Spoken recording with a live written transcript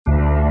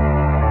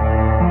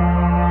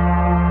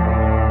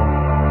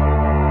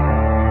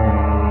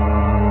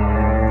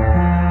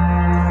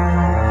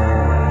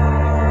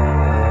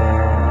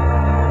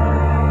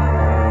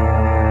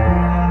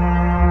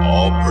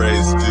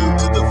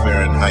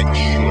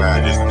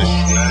It is the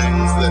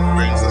slangs that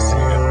brings us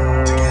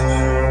here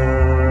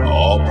together.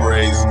 All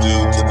praise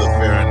due to the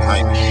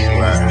Fahrenheit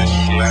slang. The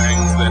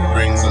slangs that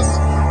brings us.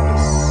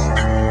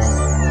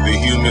 The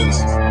humans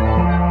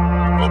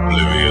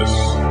oblivious.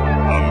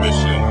 Our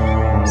mission.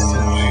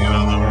 Simply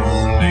on the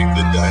moon. Make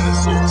the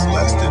dinosaurs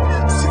lasted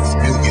 6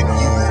 million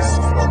years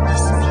on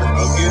this planet.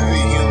 I'll give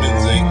the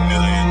humans 8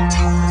 million.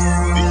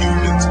 The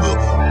humans will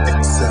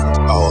accept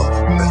our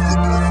method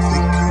of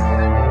thinking.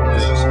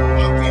 That's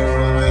lucky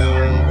for them.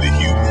 The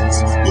humans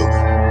will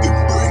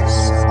embrace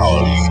our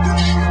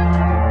leadership.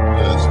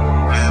 Yes,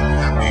 I am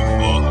happy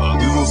for us.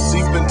 We will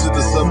seep into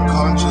the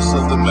subconscious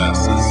of the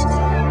masses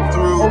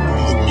through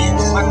the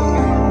music.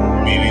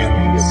 Media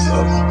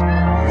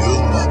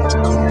will not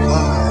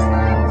comply.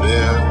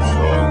 Their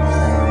choice.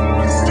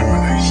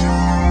 Extermination.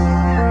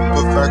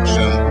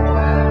 Perfection.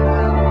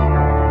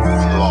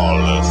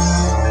 Flawless.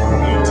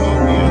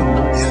 Utopia.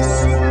 Yes,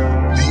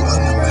 the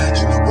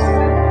unimaginable.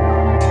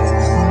 Can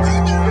you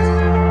imagine?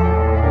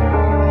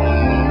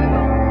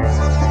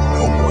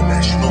 No more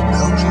national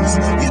boundaries,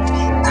 yet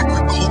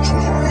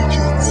agricultural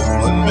regions.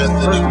 One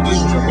method of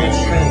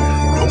distribution.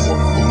 No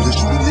more foolish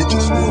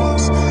religious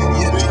wars,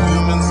 yet the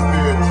human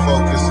spirit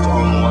focused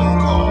on one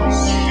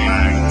cause.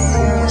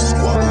 No more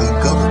squabbling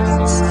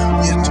governments,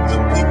 yet the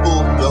people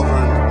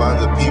governed by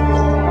the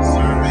people,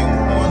 serving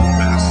one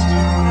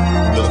master.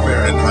 The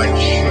Fahrenheit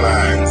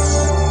slangs.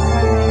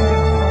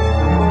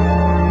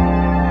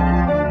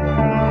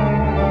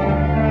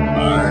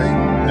 I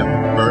am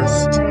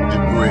first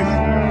degree.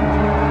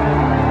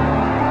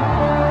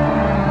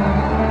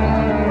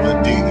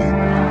 Bitti.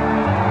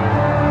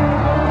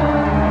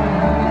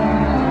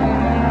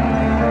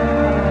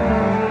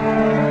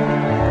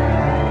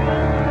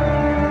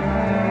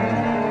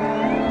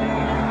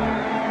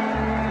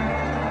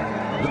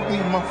 Look me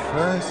in my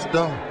first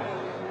dog.